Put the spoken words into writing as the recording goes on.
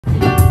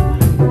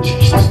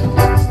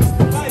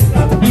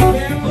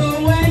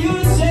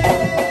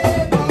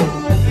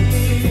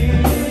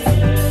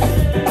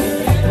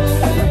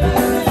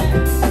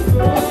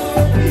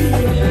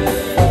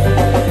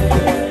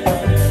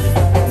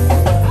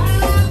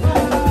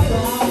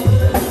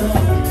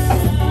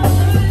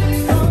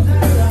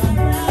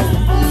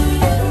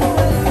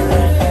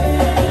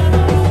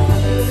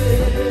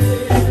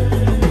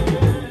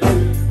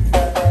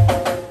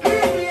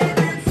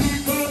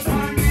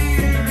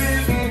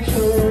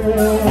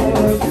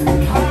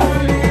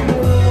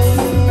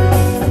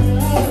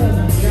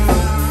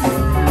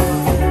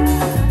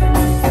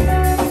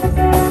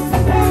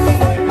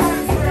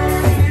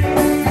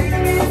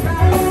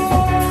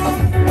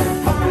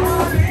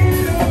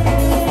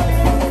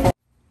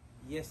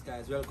Yes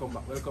guys, welcome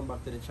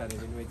back to the channel.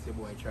 You know it's your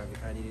boy Travis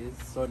and it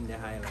is Sunday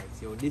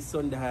highlights. Yo, this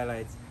Sunday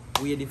highlights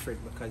way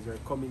different because we're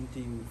coming to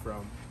you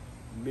from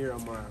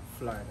Miramar,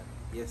 Florida.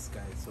 Yes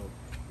guys, so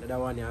the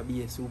one here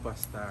be a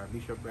superstar,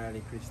 Bishop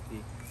Riley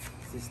Christie,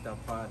 Sista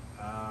Patt,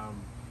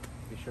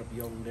 Bishop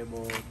Young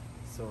Demo.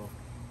 So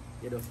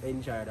you just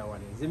enjoy that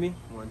one. See me?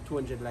 I want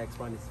 200 likes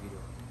on this video.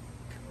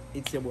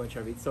 It's your boy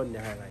Travis, it's Sunday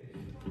highlight.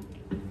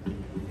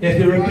 If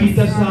you repeat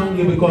the song,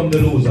 you become the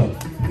loser.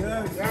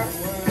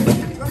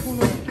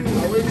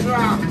 I will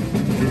try.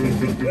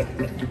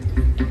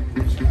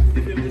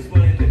 If you miss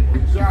one, you take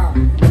one.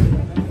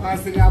 Try. I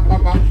sing out,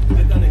 Papa.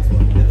 Get the next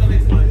one. Get the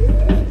next one.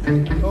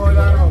 Hold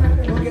on.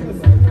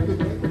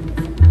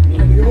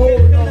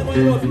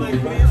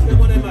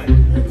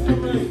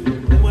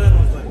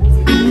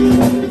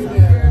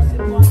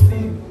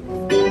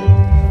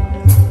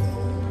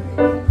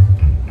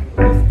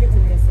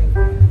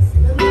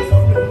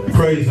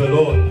 Praise the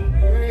Lord.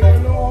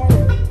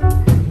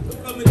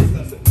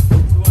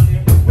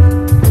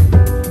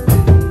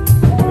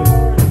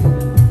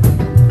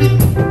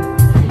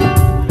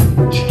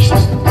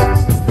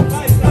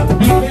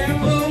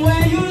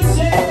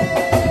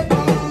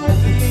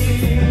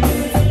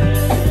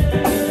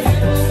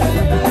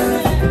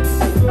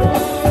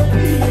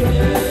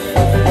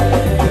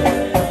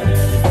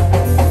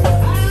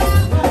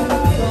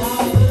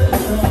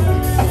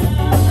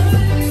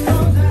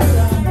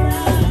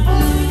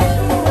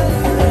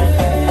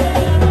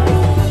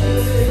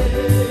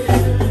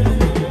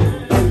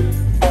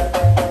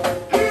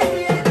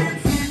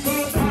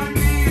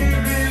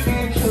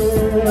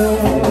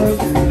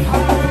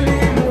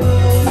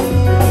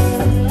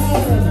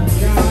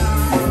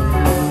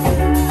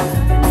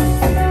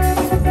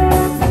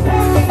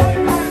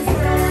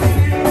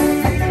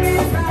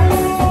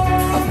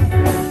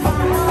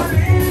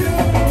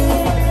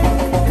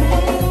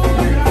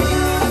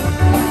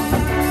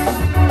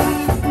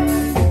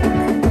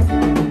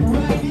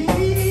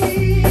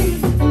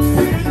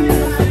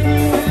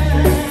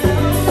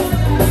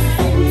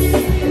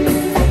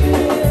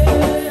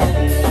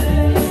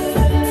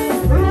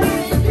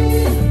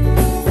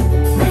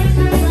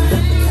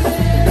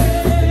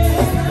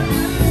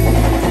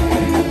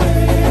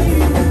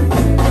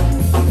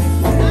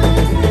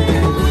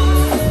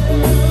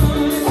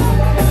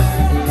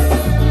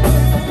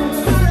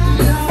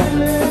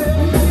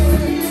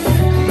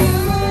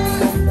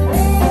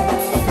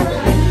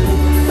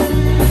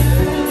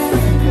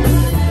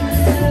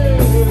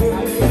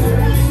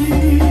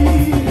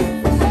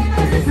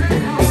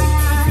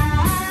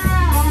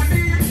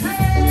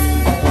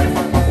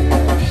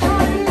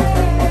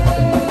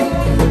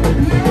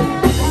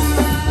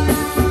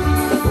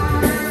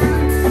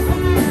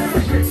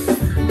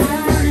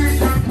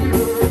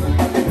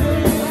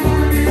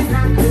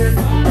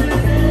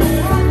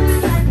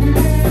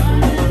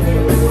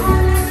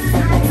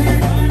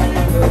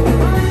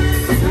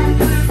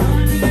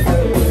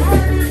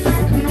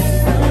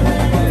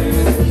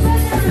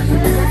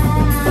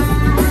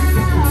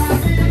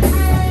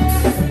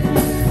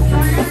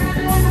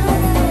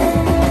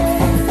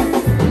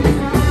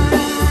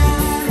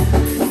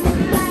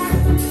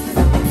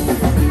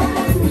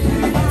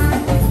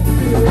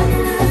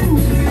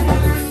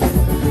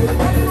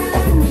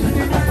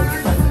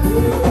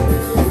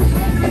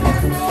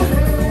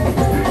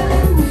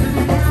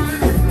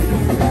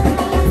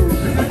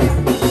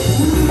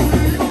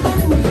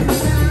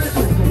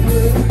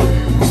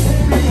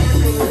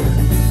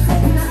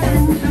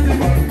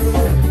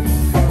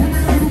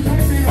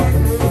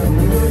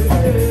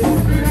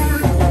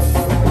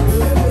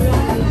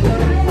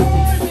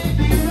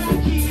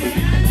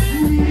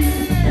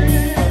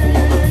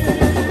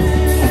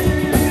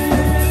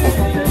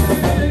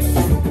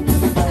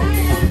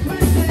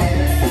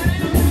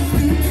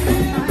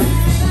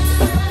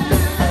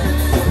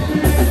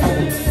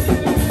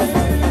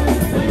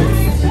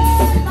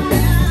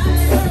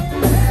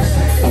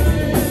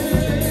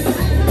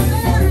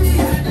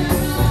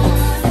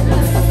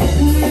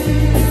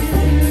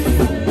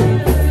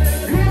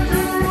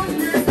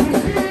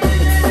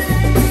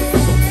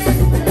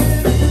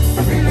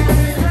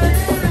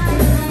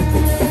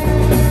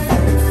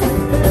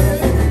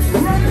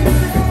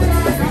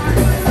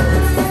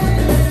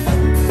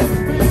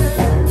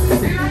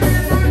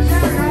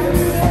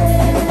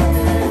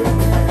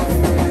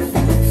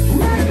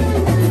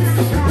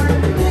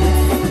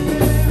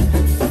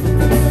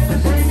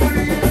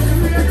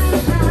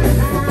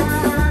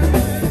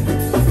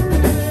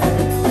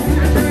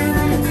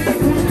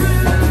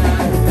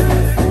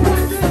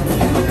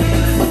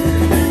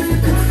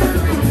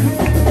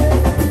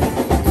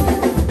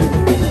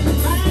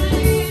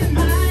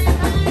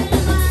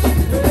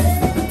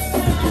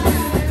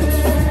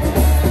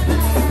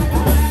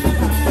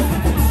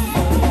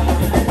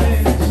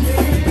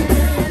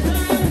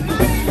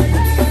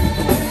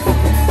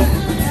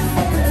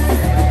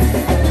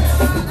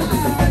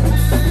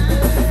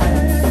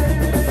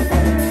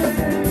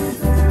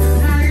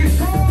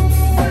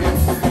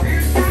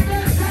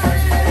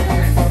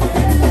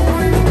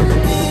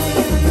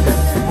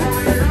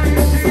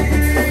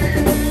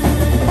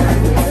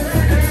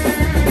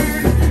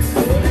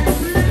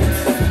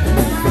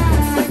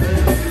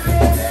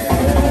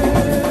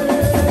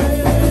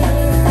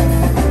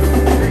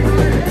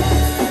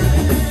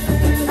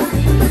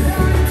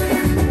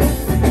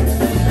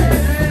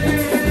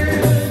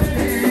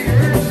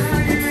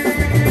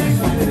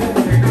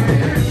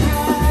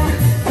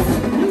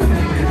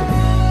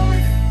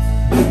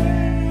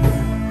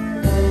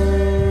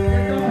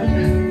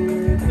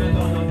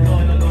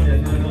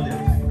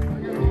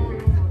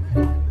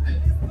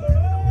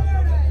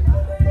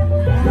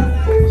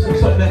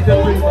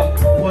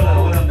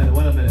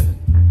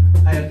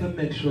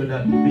 sure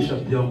that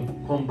Bishop Young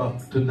come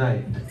back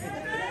tonight.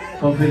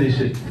 Come finish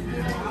it.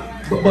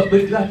 But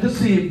we're glad to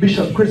see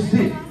Bishop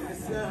Christie.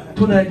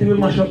 Tonight he will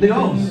mash up the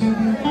house.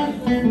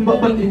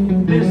 But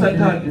in place like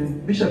that,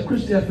 Bishop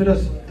Christie, I feel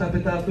us tap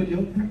it out with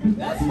you.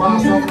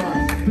 Master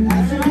man.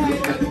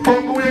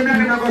 Come away,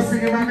 man, I'm going to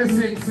sing him and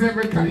sing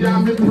 7 times. You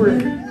have to pray.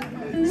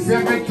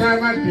 7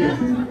 times a day.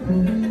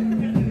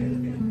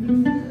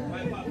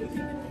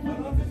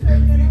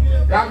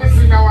 You have to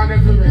sing that one to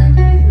me.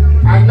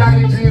 And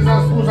Daddy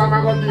Jesus, who's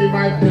I'm going to be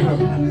my pillow.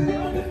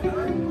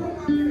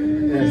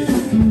 Yes.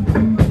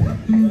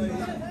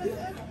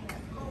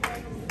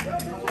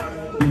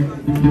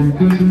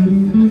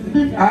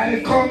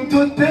 I come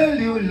to tell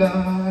you,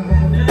 love.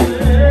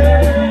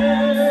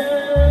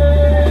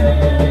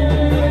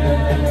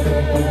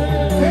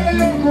 Tell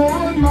you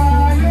good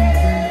morning.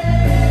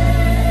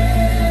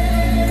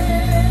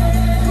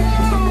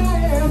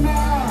 Good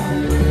morning.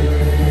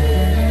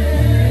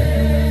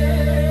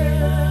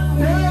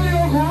 Tell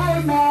you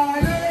good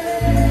morning.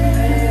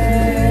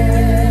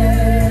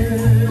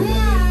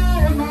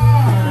 Good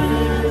morning.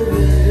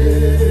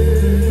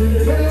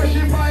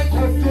 Fellowship, I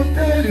come to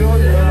tell you,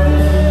 love.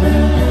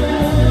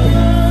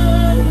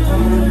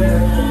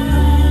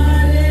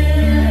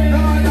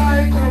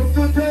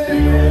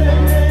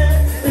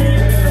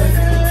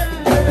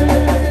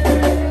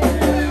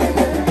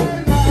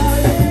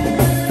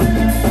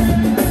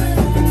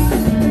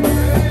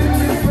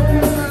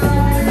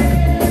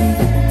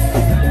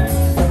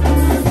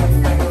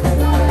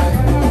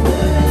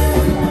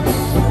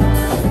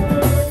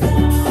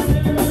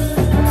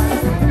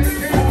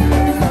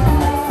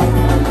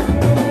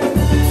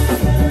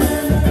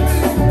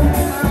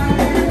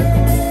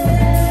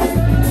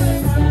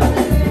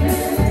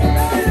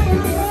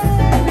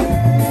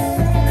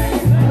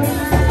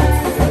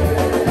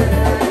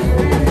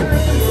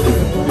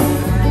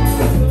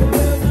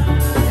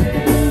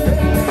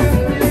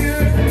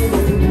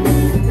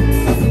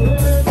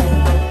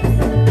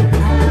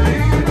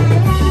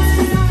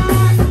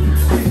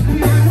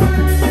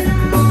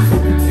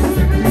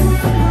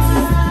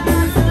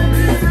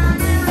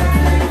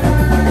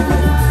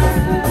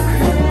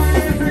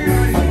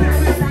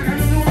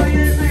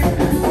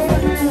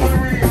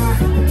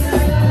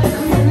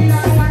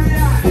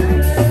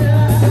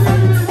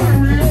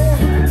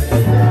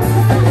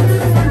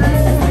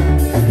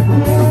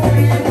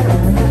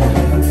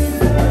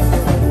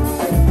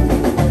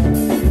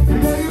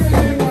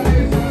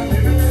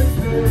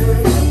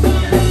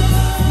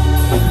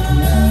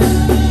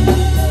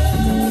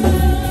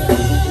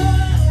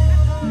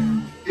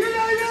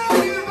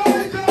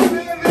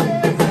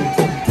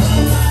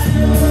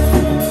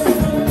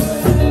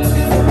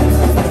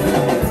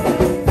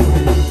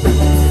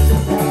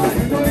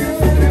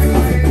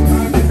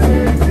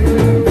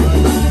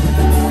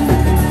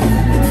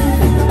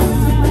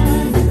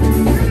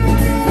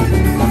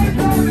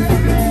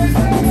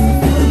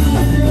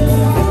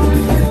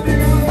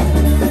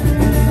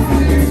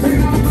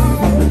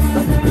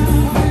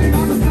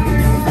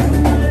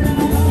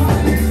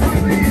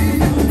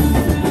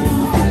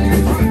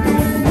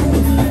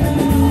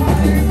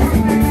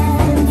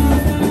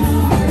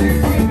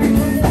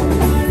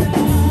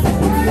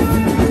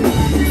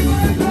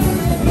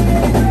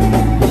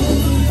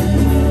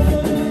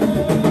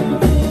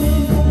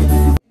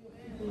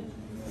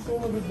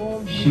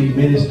 She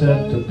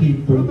ministered to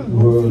people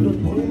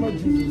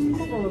worldwide.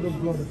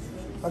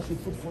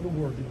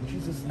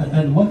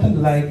 And what I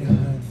like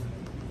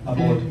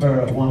about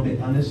her, I want to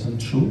be honest and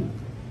true.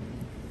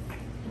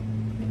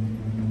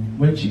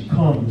 When she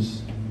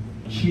comes,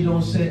 she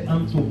don't say,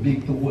 I'm too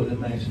big to hold the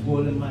mic. She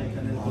hold the mic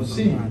and then go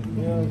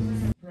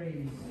sing.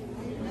 Praise.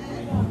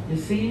 You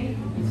see,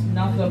 it's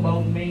not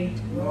about me.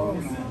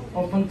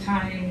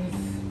 Oftentimes,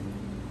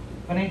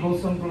 when I go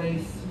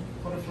someplace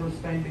for the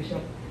first time,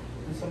 Bishop,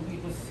 and some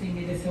people see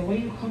me, they say, where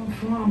you come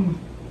from?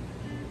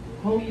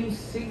 How you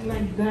sing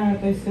like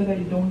that? I said,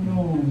 I don't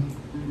know.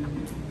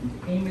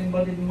 Amen,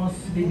 but it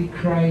must be the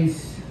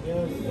Christ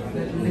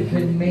that lives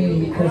in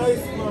me. Because,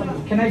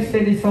 can I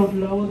say this out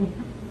loud?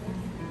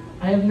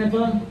 I have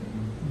never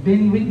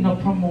been with no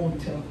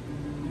promoter.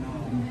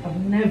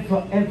 I've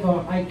never,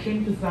 ever. I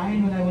came to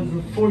Zion when I was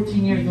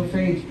 14 years of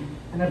age,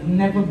 and I've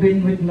never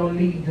been with no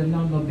leader,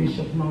 no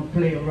bishop, no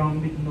play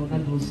around with none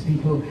of those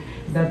people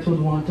that would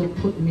want to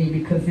put me,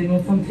 because you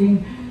know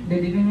something,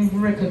 they didn't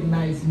even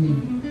recognize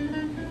me.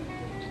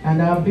 And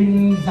I've been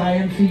in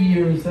Zion for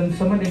years, and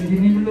some of them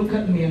didn't even look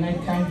at me, and I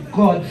thank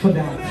God for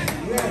that.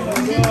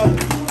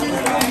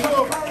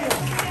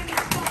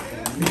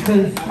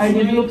 Because I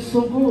didn't look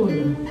so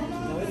good.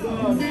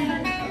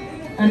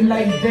 And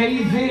like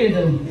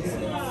David,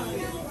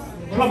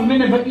 probably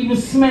never even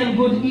smell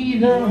good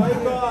either.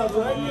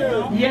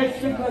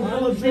 Yes, because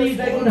those days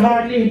I could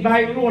hardly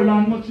buy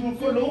roll-on, much more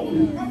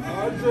cologne.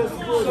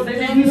 So they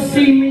didn't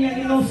see me, and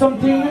you know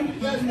something?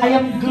 I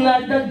am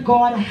glad that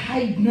God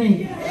hid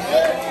me.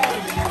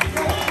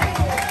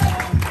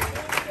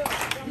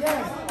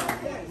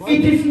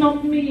 It is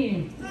not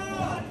me.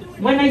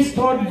 when I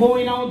start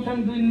going out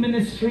and doing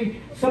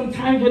ministry,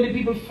 sometimes when the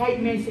people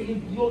fight me, I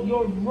say,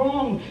 you're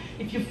wrong.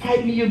 If you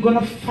fight me, you're going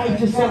to fight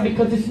yourself,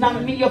 because it's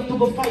not me. You have to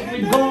go fight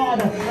with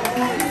God.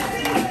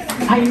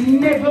 I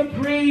never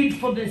prayed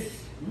for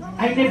this.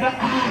 I never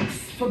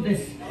asked for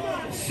this.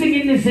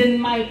 Singing is in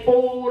my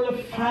whole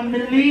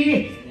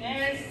family.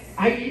 Yes.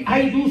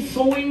 I do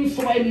sewing,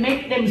 so I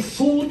make them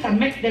suit, I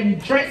make them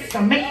dress,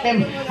 I make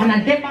them, and I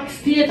get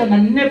backstage, and I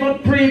never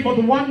pray. But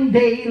one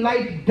day,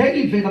 like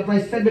David, as I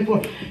said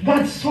before,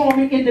 God saw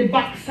me in the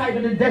backside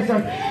of the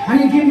desert, and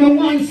he gave me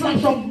one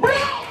slap of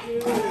blood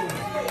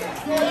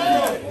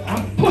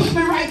and pushed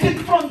me right in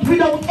front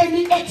without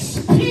any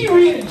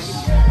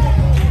experience,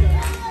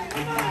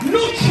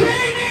 no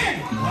training.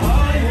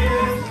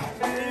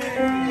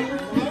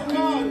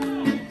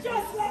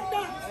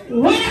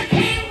 When I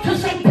came to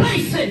some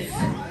places,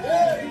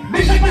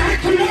 Bishop, I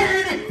had to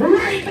learn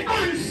right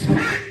on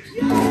spot.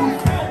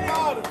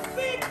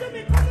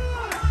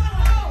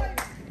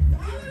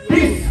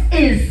 This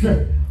is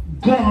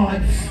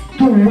God's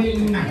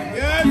doing.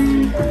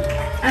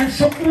 And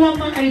so who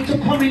am I to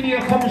come in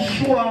here, come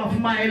show off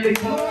my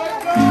little?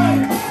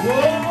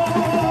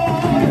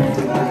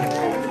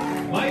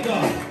 My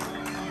God.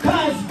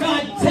 Because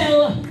God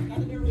tell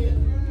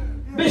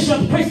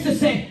Bishop Chris to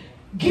say,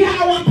 give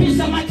her one piece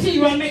of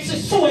material and make she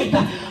sew it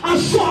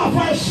and show off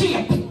her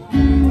shape.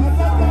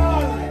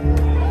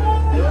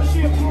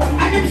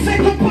 And him said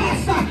to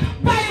Pastor,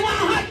 buy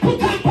one hat,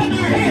 put up on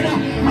her head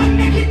and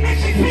make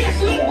she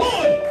face look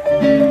good.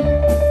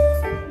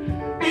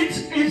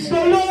 It's the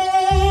Lord.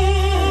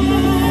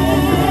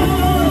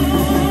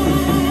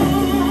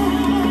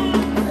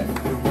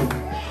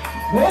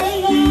 Oh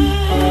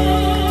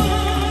Lord,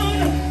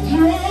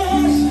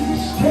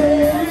 just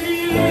stay.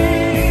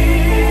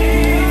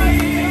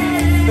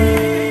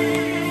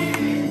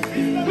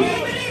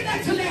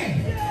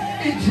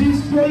 It is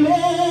the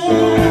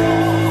Lord,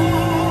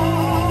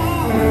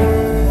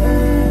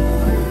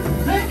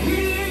 the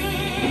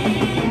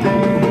King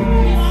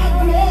of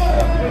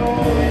glory.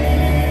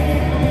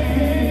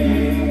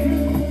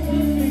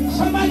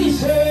 Somebody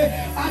say,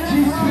 at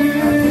his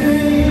feet.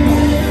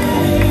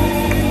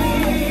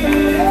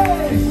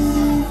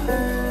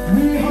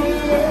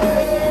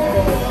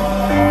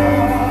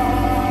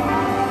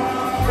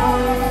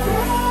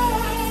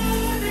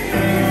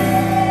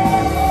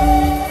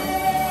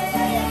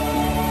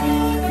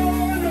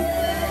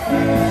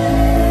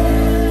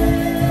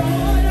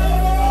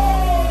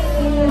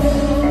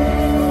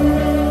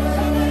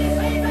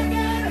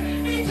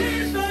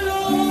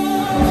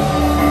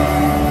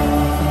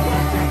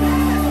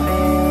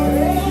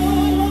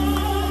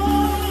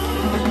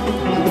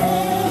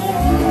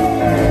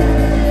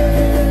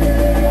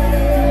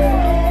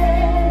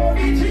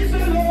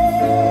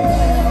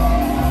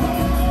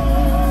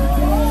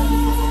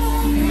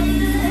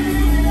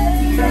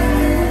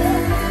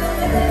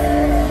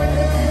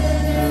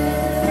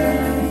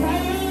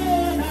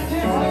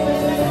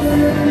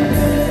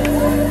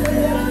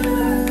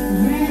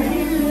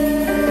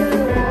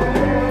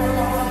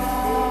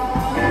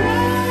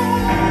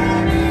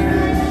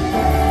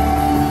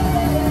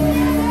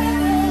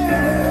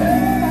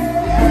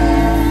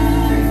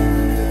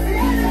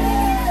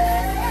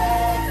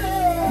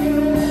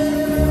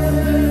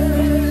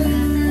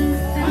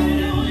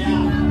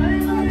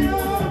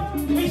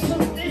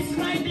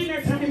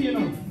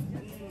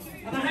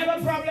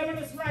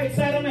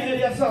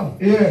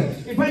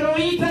 Yes. If I don't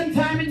eat on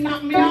time, it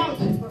knock me out.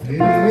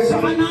 Yes. So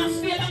I'm not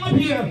staying up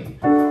here.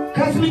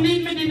 Because we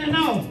need my dinner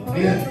now.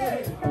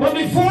 Yes. But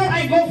before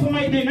I go for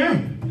my dinner,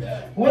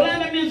 one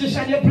of the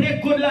musicians, you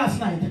played good last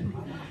night.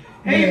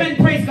 Amen.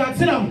 Praise God.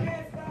 Sit down.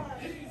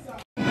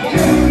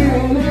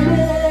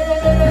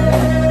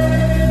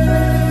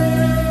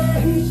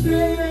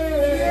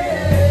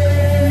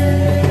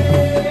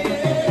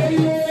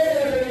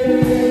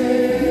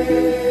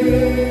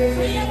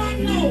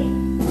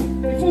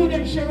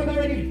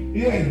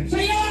 Yes.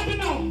 Say you happy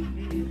now.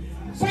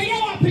 Say you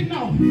happy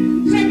now.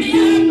 Say me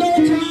have no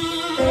time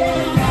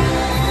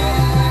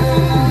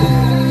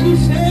to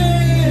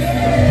stay.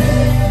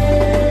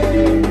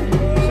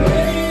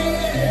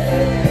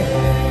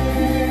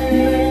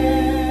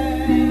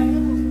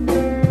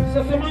 So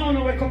some man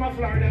when we come to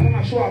Florida, come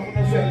and show up on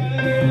yourself.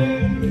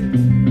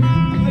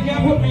 So you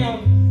put me on.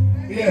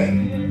 Yeah.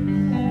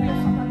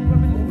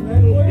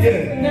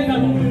 Yeah. No.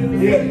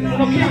 Yeah.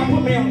 No, can't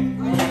put me on.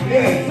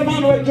 Yeah. Some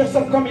man will dress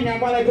up coming here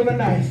while I go to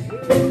nice. I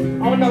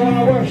want to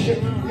worship.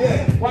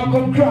 Yeah. Want to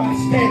come cross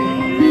then.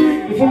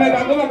 If you make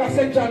a go back to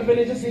St. John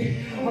Village, you see,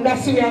 and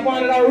that's why I'm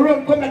going to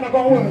run, come and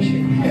go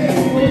worship.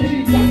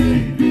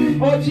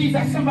 Oh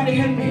Jesus, somebody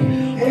help me.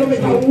 I want to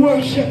make a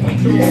worship.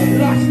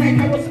 Last night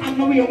I was on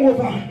my way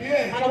over,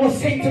 and I was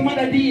saying to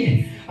Mother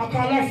D, I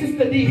call her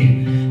Sister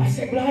D. I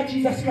said, Lord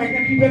Jesus Christ,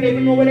 and people don't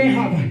even know what they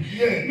have.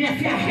 Yeah. Me I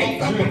feel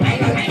hyped.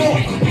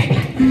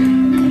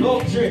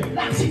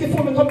 Last week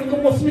before me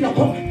come, what's me not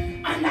come?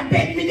 And I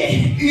beg me there.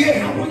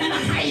 Yeah. I want to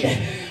hide.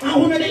 I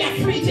want to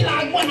be free till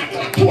like 1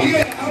 o'clock.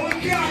 Yeah. I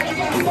will get out.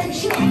 I'm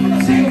sure I'm going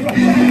to say, I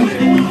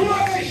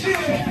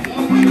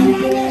don't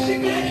want to worship.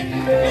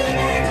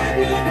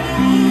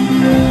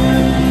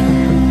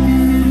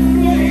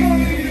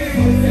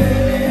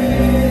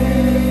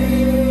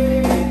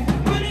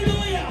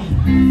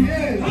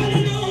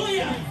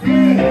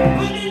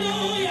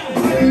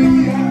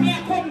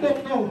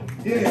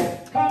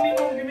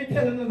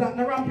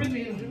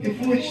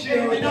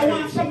 And I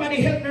want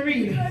somebody help me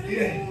read.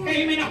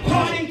 Amen.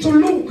 According to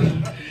Luke,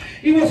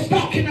 he was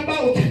talking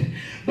about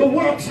the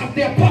works of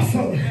the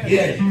apostle.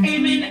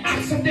 Amen.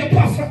 Acts of the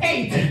Apostle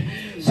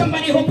 8.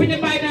 Somebody open the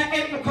Bible and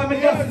help me come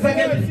with glasses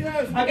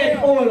I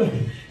get old.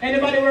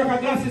 Anybody work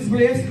at glasses,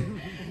 please?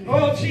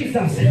 Oh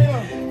Jesus.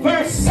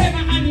 Verse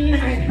 7 and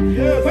 9.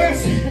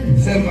 Verse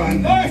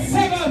 7. Verse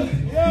 7.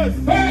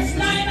 Verse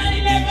 9 and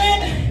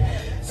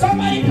 11.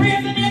 Somebody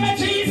praise the name of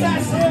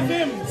Jesus.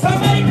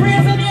 Somebody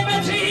praise the name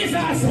of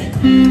Jesus.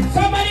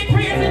 Somebody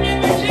praise the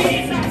name of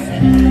Jesus.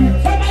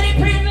 Somebody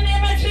praise the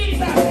name of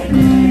Jesus.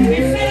 He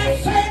said a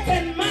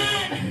certain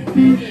man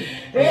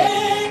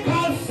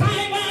called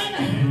Simon,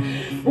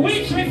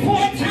 which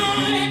before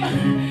time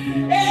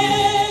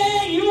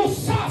used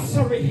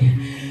sorcery,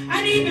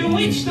 and he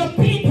bewitched the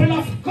people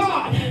of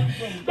God,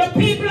 the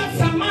people of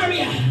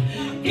Samaria,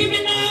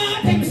 giving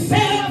out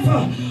himself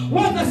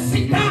was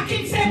a dark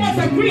himself was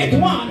a great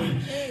one.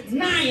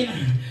 9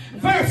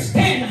 verse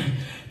 10.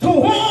 To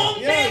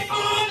whom they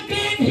all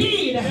gave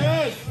heed,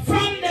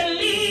 from the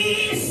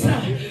least to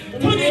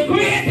the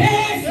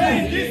greatest.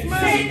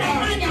 Say the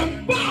man you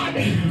bad,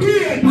 and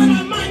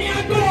the man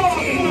you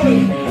good,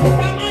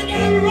 the man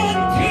you run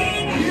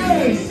thing,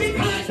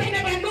 because they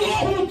never know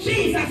who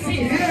Jesus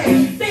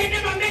is. They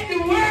never met the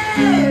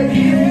word.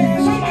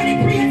 Somebody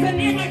praise the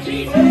name of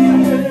Jesus.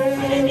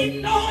 And they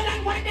didn't know that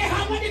what they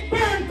have was the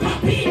burn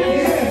copy,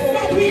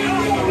 but we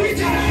have the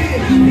original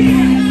copy.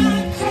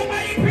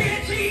 Somebody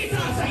praise Jesus.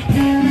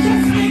 So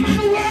Simon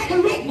work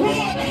look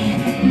good.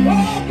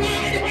 Oh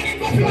God, when they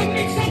go to a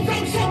mix up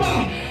some summer,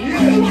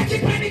 I watch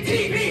it on the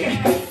TV,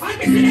 and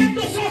me see them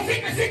do so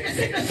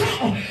sing the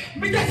song.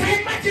 Because I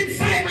imagine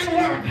Simon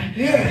work. And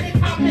it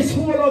happens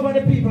all over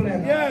the people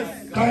there.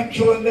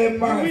 Control them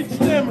mind. Which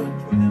them?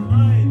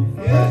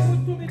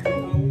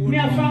 Me a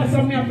fast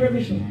and me a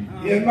permission.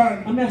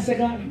 Man. And me a say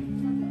God,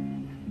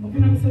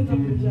 open up the center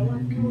page. I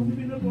want to go to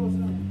the ghost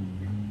now.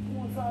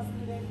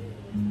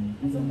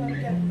 Sometimes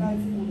get bad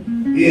food. I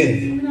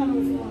don't know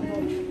if you want to go.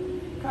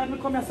 Can't me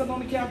come here so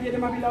don't can't be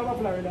them a be over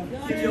Florida.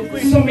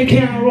 So me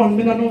can't run,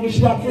 me don't know which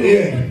spot for.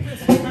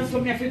 And so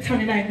me have to turn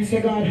the night, me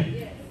say God,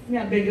 me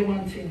I beg you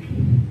one thing.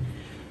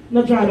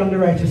 Not dry down the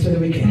righteous or the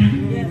wicked.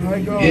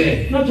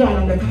 Not dry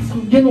down the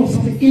custom. You know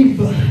something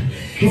evil.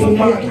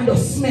 Somebody can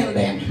just smell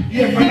them.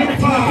 You have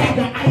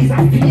the eyes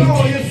of feet.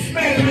 No, you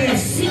smell them. You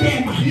see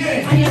them.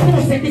 And you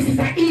know that this is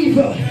an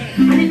evil.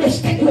 And it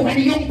just take over the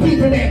young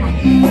people them.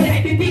 But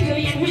like the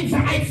Bigley and Windsor,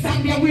 I'd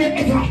stand there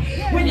wherever.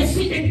 When you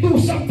see them do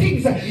some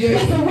things, you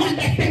have to run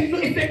that them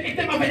if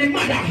them have any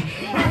mother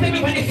or if them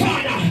have any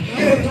father.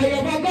 But I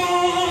have a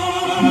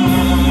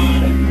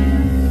God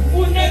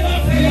who never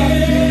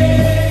fails.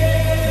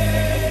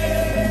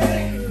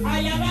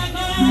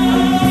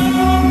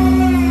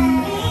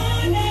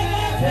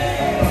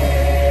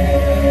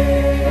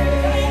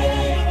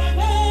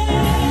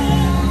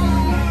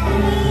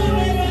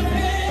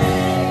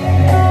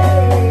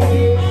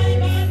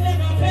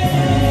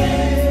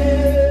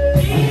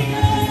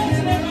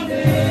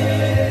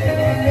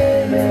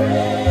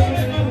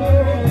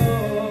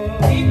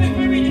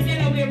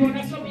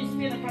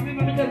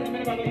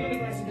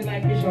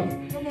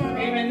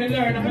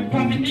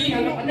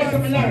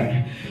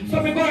 So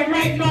we're going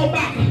right now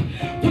back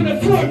to the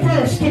 4th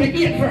verse, to the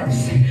 8th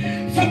verse.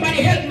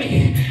 Somebody help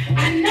me.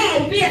 And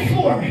now,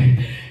 therefore,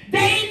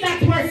 they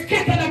that were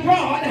scattered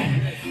abroad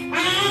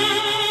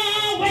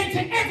went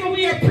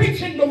everywhere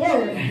preaching the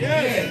word.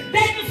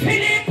 Then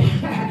Philip,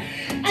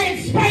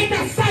 in spite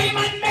of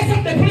Simon, messed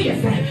up the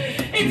place.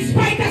 In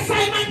spite of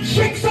Simon,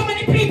 tricked so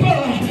many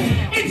people.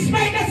 In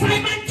spite of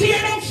Simon,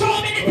 teared down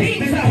so many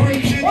things.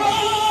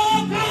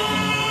 Oh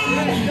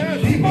God!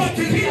 But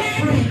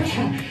Philip,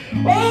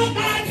 oh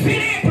God,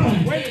 Philip,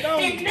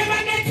 it never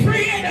gets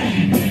freed.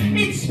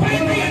 In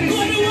spite of you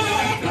doing the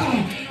work,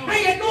 and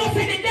you know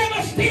that the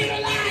devil's still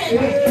alive.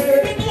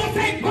 You know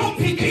that he come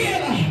to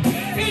kill,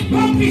 he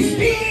come to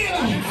steal,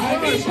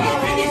 he come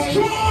to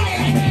destroy.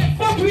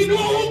 But we know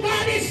who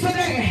God is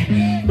today.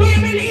 Do you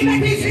believe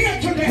that he's here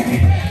today?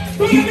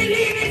 Do you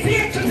believe he's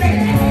here today?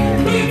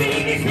 Do you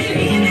believe he's still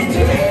healing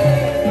today?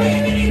 Do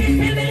you believe he's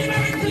still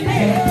delivering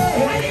today?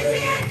 And he's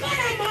here God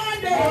I'm on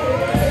there.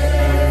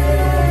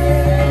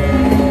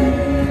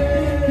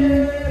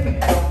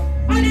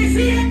 And he's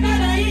here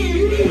God I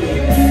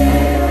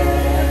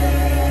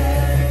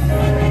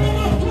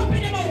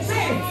open him out,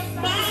 say,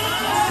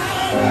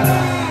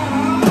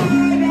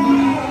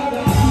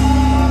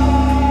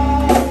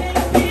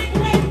 he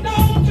went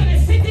down to the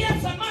city of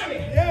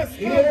Samaria.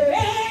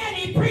 And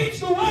he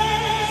preached the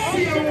word.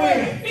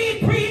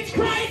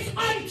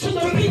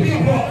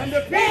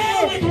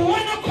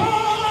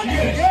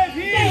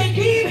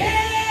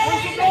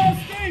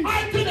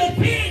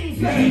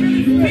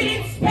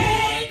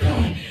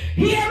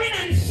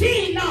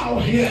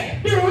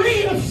 Yeah. The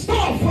real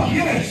stuff.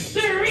 Yes.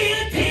 The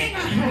real thing.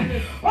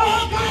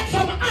 Oh God,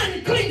 some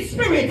unclean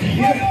spirit.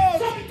 Yes.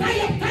 Some tie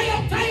up.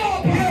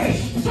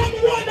 Yes. Some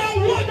one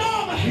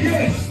on.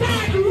 Yes.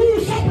 Start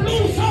loose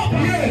up.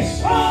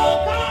 Yes. Oh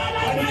God,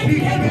 Almighty.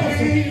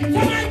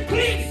 Some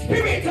unclean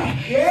spirit. Start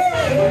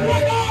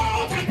run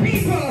out of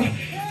people.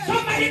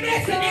 Somebody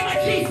bless the name of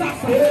Jesus.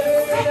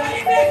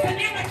 Somebody bless the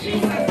name of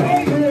Jesus.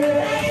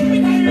 And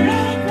with a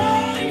loud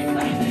voice,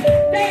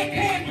 they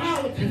came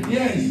out.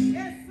 Yes.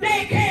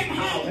 They came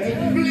out.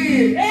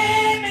 Flee.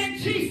 Amen,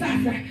 Jesus.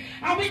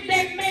 And with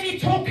them many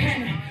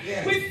token,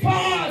 with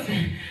falls,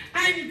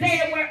 and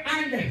they were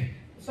under.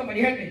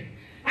 Somebody help me.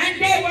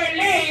 And they were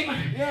lame.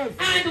 Yes.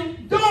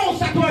 And those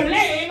that were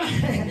lame,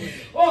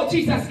 oh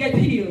Jesus, get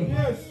healed.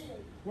 Yes.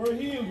 We're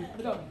healed.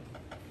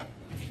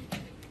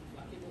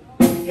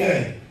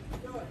 Yeah.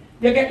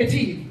 You get the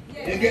tea.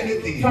 You get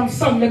the thing. From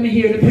some, let me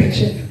hear the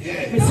preaching.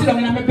 Me sit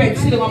down in my bed,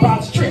 sit down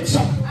about straight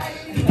some.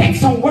 Take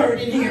some word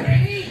in here.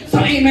 So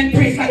amen,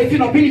 praise God. If you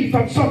don't believe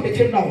from Sunday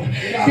till now,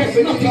 there's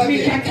nothing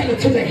we can tell you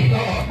today.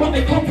 But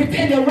we come to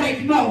tell you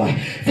right now,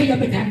 so you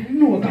better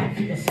know God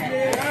for yourself.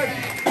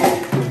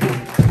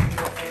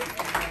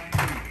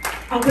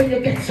 And when you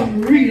get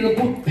some real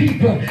good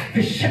people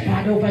to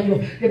shepherd over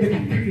you, you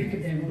better pray for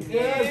them.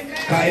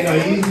 Kind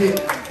of easy.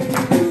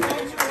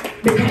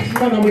 Because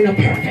none of us are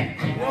perfect.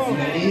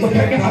 But we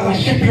have a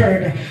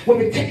shepherd when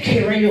we take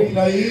care of you,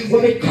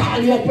 when we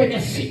call you up when you're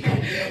sick,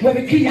 when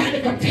we give you a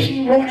little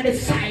thing round on the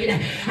side,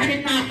 and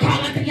then now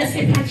call until you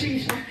say,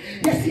 Patricia,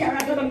 you see her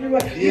out on the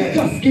road, you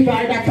just give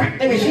her that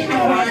practice, she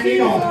don't want to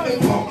know.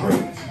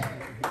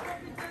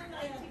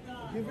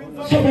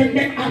 So when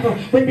they have them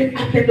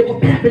little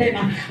problem,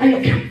 and you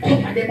can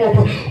cover them up,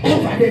 and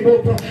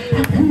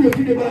pull up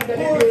to the blood of the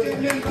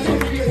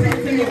somebody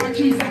praise the name of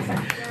Jesus.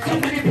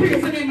 Somebody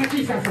praise the name of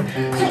Jesus.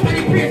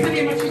 Somebody praise the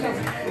name of Jesus.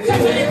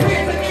 Somebody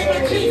praise the name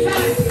of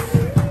Jesus.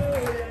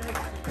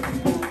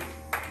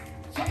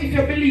 So if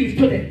you believe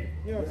today,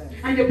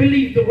 and you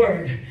believe the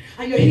word,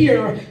 and you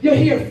hear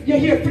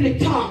Philip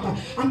talk,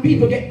 and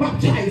people get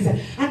baptized,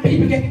 and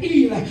people get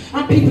healed,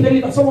 and people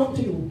deliver, so on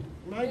to you.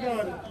 My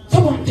God.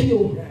 So on to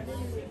you.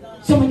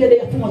 Some of you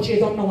there too much years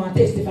don't want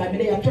to testify. Me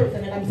there are church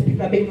and I'm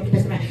people are begging to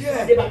testify.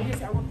 They back here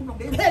say I want to know.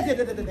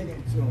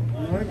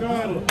 My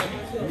God.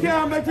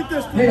 Can't make it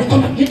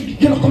testimony.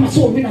 You don't come and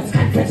soul winners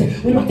conference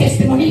with no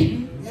testimony.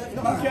 You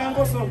can't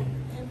go some.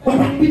 What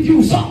wrong with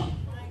you, son?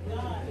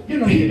 You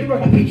know hear the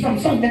word I preach from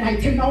Sunday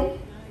night till now.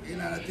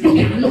 You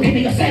can't look into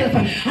yourself,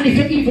 and if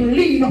you even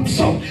lean up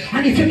so,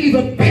 and if you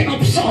even bend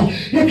up so,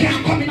 you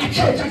can't come in a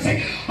church and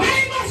say,